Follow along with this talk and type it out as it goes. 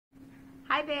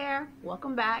Hi there,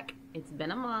 welcome back. It's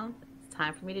been a month. It's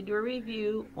time for me to do a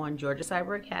review on Georgia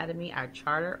Cyber Academy, our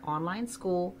charter online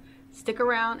school. Stick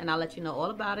around and I'll let you know all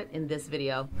about it in this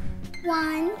video.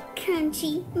 One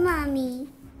Country Mommy.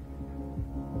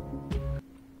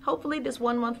 Hopefully this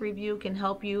 1 month review can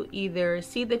help you either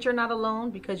see that you're not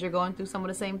alone because you're going through some of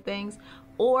the same things,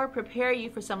 or prepare you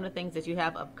for some of the things that you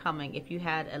have upcoming if you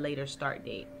had a later start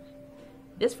date.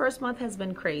 This first month has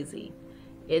been crazy.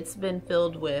 It's been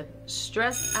filled with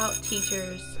stressed out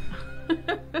teachers,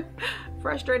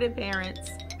 frustrated parents,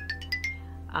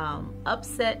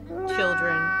 upset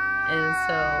children,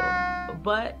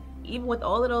 but even with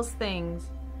all of those things,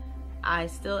 I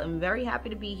still am very happy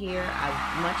to be here.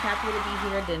 I'm much happier to be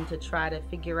here than to try to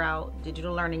figure out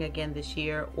digital learning again this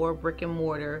year or brick and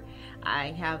mortar.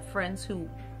 I have friends who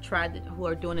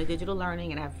are doing a digital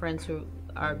learning, and I have friends who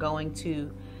are going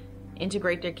to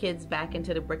integrate their kids back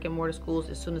into the brick and mortar schools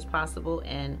as soon as possible,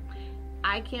 and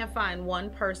I can't find one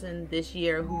person this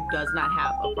year who does not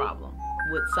have a problem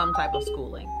with some type of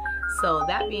schooling. So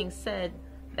that being said,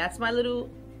 that's my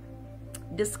little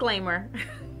disclaimer.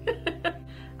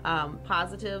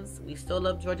 Positives: we still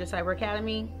love Georgia Cyber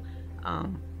Academy,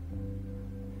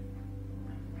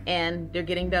 and they're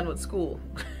getting done with school.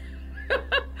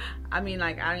 I mean,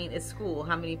 it's school.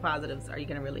 How many positives are you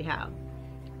gonna really have?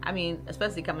 I mean,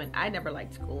 especially I never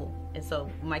liked school, and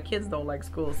so my kids don't like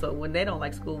school. So when they don't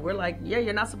like school, we're like, yeah,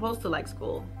 you're not supposed to like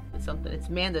school. It's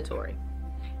mandatory.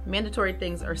 Mandatory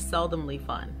things are seldomly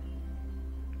fun.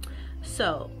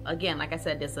 So again, like I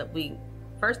said,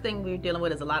 first thing we're dealing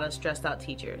with is a lot of stressed out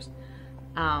teachers.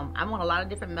 I'm on a lot of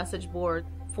different message boards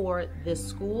for this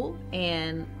school,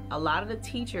 and a lot of the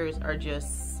teachers are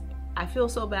I feel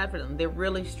so bad for them. They're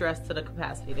really stressed to the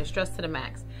capacity. They're stressed to the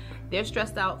max. They're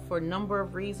stressed out for a number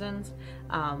of reasons.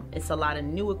 It's a lot of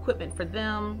new equipment for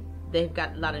them. They've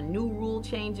got a lot of new rule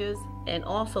changes, and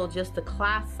also just the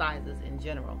class sizes in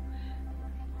general.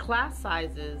 Class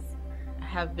sizes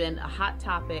have been a hot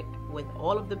topic with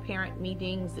all of the parent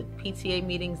meetings, the PTA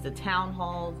meetings, the town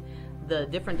halls, the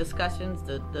different discussions,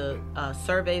 the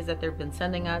surveys that they've been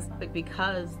sending us,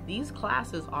 because these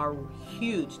classes are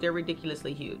huge. They're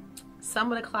ridiculously huge.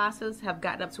 Some of the classes have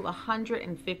gotten up to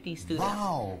 150 students.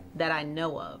 Wow. That I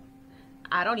know of.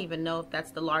 I don't even know if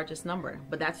that's the largest number,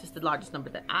 but that's just the largest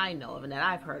number that I know of and that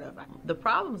I've heard of. The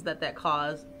problems that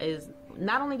cause is,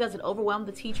 not only does it overwhelm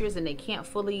the teachers and they can't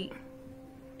fully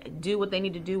do what they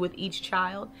need to do with each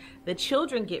child, the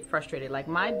children get frustrated. Like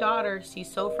my daughter,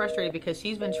 she's so frustrated because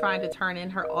she's been trying to turn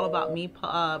in her All About Me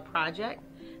project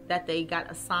that they got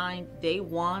assigned day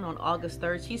 1 on August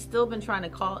 3rd. She's still been trying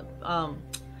to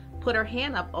put her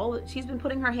hand up. She's been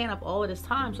putting her hand up all of this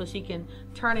time so she can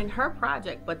turn in her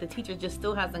project, but the teacher just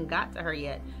still hasn't got to her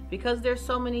yet because there's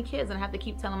so many kids, and I have to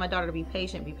keep telling my daughter to be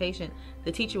patient, be patient.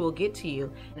 The teacher will get to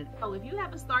you. So if you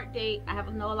have a start date, I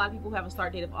know a lot of people who have a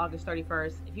start date of August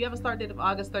 31st. If you have a start date of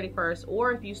August 31st,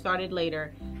 or if you started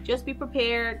later, just be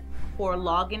prepared for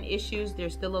login issues.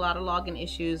 There's still a lot of login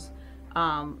issues.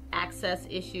 Access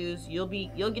issues. You'll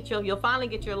finally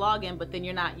get your login, but then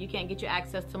you can't get your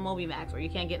access to MobiMax, or you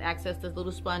can't get access to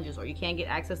Little Sponges, or you can't get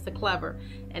access to Clever.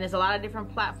 And there's a lot of different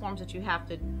platforms that you have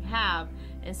to have,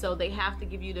 and so they have to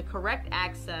give you the correct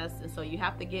access, and so you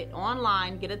have to get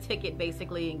online, get a ticket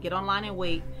basically, and get online and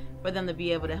wait for them to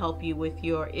be able to help you with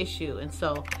your issue. And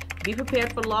so be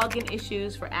prepared for login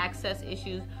issues, for access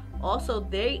issues. Also,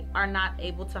 they are not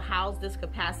able to house this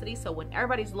capacity, so when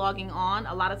everybody's logging on,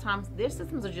 a lot of times their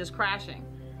systems are just crashing.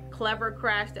 Clever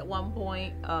crashed at one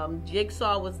point.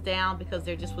 Jigsaw was down because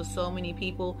there just was so many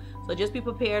people. So just be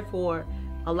prepared for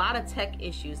a lot of tech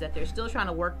issues that they're still trying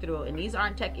to work through. And these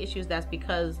aren't tech issues that's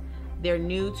because they're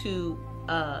new to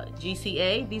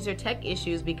GCA. These are tech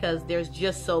issues because there's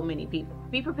just so many people.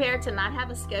 Be prepared to not have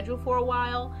a schedule for a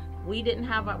while. We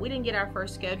didn't get our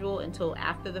first schedule until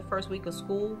after the first week of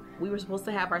school. We were supposed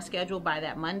to have our schedule by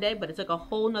that Monday, but it took a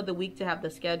whole nother week to have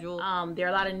the schedule. There are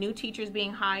a lot of new teachers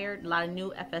being hired, a lot of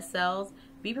new FSLs.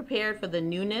 Be prepared for the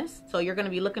newness. So you're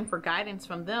gonna be looking for guidance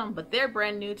from them, but they're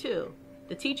brand new too.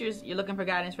 The teachers, you're looking for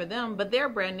guidance for them, but they're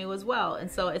brand new as well.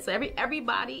 And so it's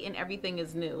everybody and everything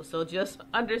is new. So just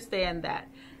understand that.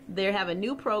 They have a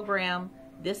new program.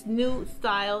 This new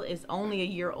style is only a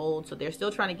year old, so they're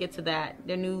still trying to get to that.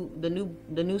 The new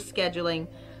scheduling,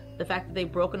 the fact that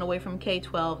they've broken away from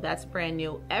K-12, that's brand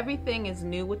new. Everything is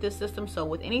new with this system, so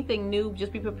with anything new,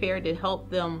 just be prepared to help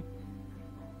the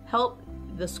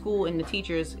school and the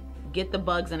teachers get the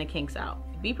bugs and the kinks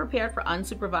out. Be prepared for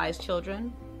unsupervised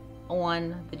children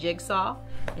on the Jigsaw,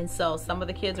 and so some of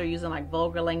the kids are using like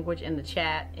vulgar language in the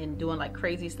chat and doing like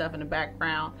crazy stuff in the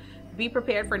background. Be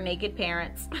prepared for naked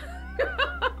parents.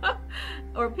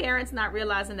 Or parents not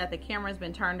realizing that the camera's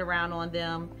been turned around on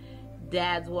them.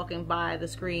 Dad's walking by the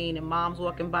screen and mom's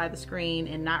walking by the screen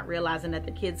and not realizing that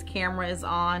the kid's camera is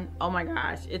on. Oh my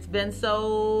gosh, it's been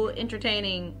so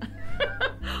entertaining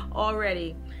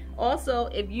already. Also,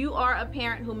 if you are a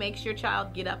parent who makes your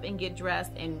child get up and get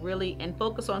dressed and really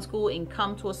focus on school and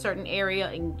come to a certain area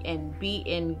and be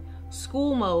in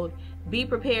school mode, be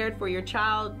prepared for your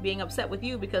child being upset with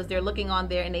you because they're looking on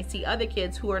there and they see other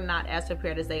kids who are not as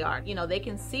prepared as they are. You know, they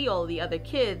can see all the other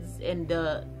kids, and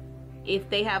if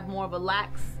they have more of a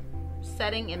lax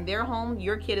setting in their home,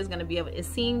 your kid is going to be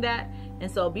seeing that. And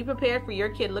so be prepared for your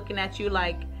kid looking at you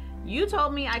like, you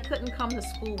told me I couldn't come to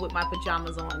school with my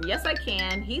pajamas on. Yes, I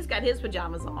can. He's got his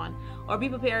pajamas on. Or be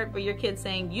prepared for your kid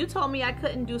saying, you told me I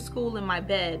couldn't do school in my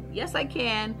bed. Yes, I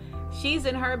can. She's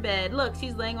in her bed. Look,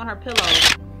 she's laying on her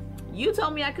pillow. You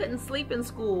told me I couldn't sleep in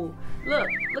school. Look,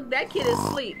 that kid is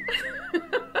asleep.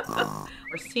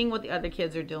 Or seeing what the other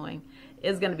kids are doing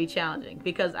is going to be challenging,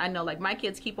 because I know, like, my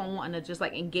kids keep on wanting to just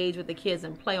like engage with the kids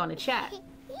and play on the chat.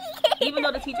 Even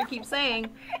though the teacher keeps saying,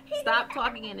 stop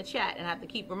talking in the chat, and I have to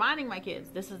keep reminding my kids,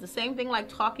 this is the same thing like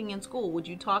talking in school. Would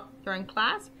you talk during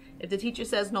class? If the teacher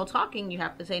says no talking, you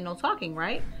have to say no talking,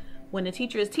 right? When the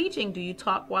teacher is teaching, do you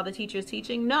talk while the teacher is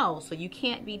teaching? No. So you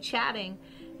can't be chatting.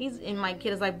 And my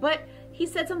kid is like, but he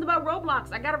said something about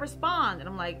Roblox. I got to respond. And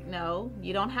I'm like, no,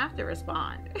 you don't have to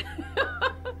respond.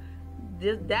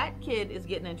 That kid is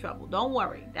getting in trouble. Don't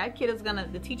worry. That kid is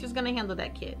the teacher's gonna handle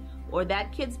that kid. Or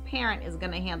that kid's parent is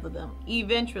gonna handle them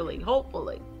eventually,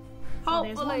 hopefully. So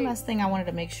there's one last thing I wanted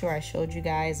to make sure I showed you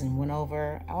guys and went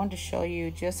over. I wanted to show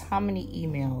you just how many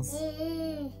emails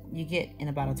you get in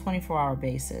about a 24-hour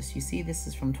basis. You see, this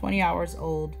is from 20 hours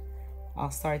old. I'll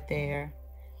start there.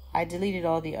 I deleted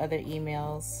all the other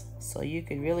emails so you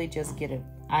could really just get an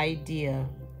idea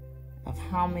of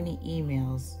how many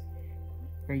emails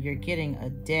you're getting a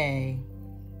day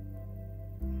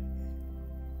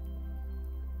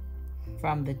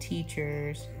from the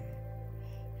teachers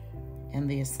and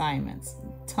the assignments.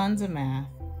 Tons of math.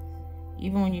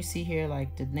 Even when you see here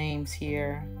like the names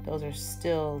here, those are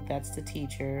still, that's the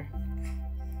teacher.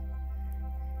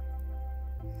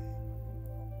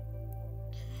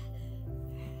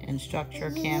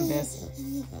 Instructor, Canvas.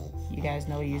 You guys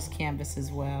know we use Canvas as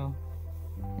well.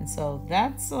 And so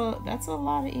that's a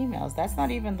lot of emails. That's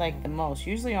not even like the most.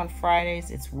 Usually on Fridays,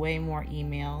 it's way more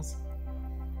emails.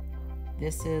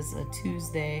 This is a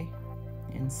Tuesday,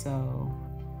 and so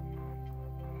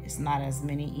it's not as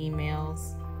many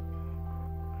emails.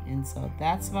 And so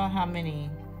that's about how many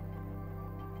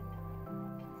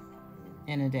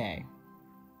in a day.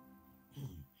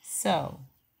 So,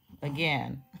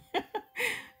 again,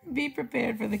 be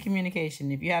prepared for the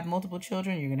communication. If you have multiple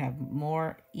children, you're going to have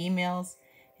more emails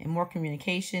and more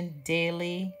communication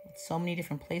daily. So many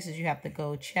different places you have to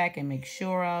go check and make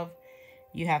sure of.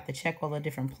 You have to check all the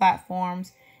different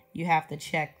platforms. You have to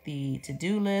check the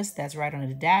to-do list that's right on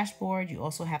the dashboard. You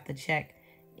also have to check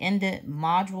in the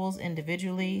modules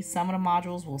individually. Some of the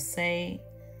modules will say,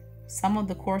 some of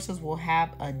the courses will have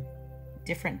a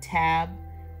different tab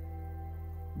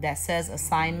that says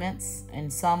assignments,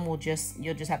 and some will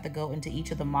you'll just have to go into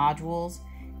each of the modules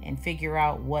and figure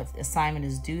out what assignment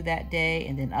is due that day.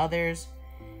 And then others,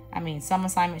 I mean, some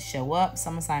assignments show up,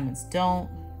 some assignments don't.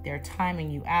 They're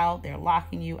timing you out, they're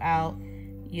locking you out,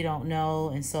 you don't know.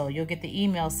 And so you'll get the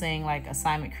email saying like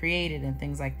assignment created and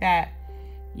things like that.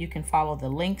 You can follow the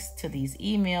links to these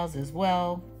emails as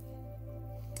well.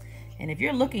 And if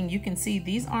you're looking, you can see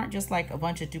these aren't just like a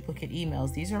bunch of duplicate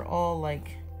emails. These are all like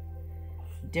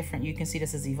different. You can see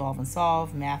this is Evolve and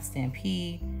Solve, Math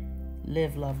Stampede,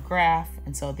 Live, Love, Graph.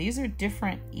 And so these are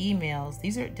different emails.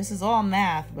 This is all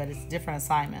math, but it's different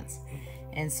assignments.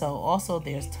 And so also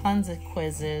there's tons of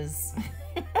quizzes,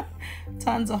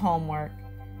 tons of homework.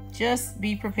 Just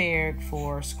be prepared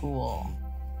for school.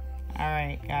 All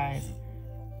right, guys.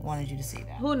 Wanted you to see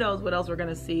that. Who knows what else we're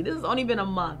gonna see? This has only been a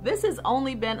month. This has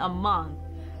only been a month.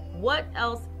 What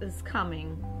else is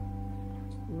coming?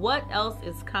 What else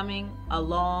is coming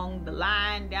along the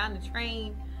line, down the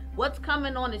train? What's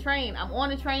coming on the train? I'm on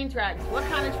the train tracks. What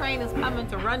kind of train is coming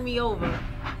to run me over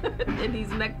in these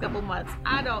next couple months?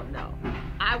 I don't know.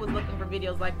 I was looking for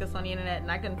videos like this on the internet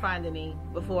and I couldn't find any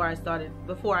before I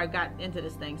got into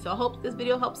this thing. So I hope this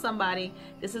video helps somebody.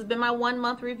 This has been my 1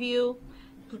 month review.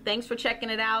 Thanks for checking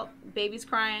it out. Baby's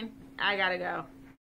crying. I gotta go.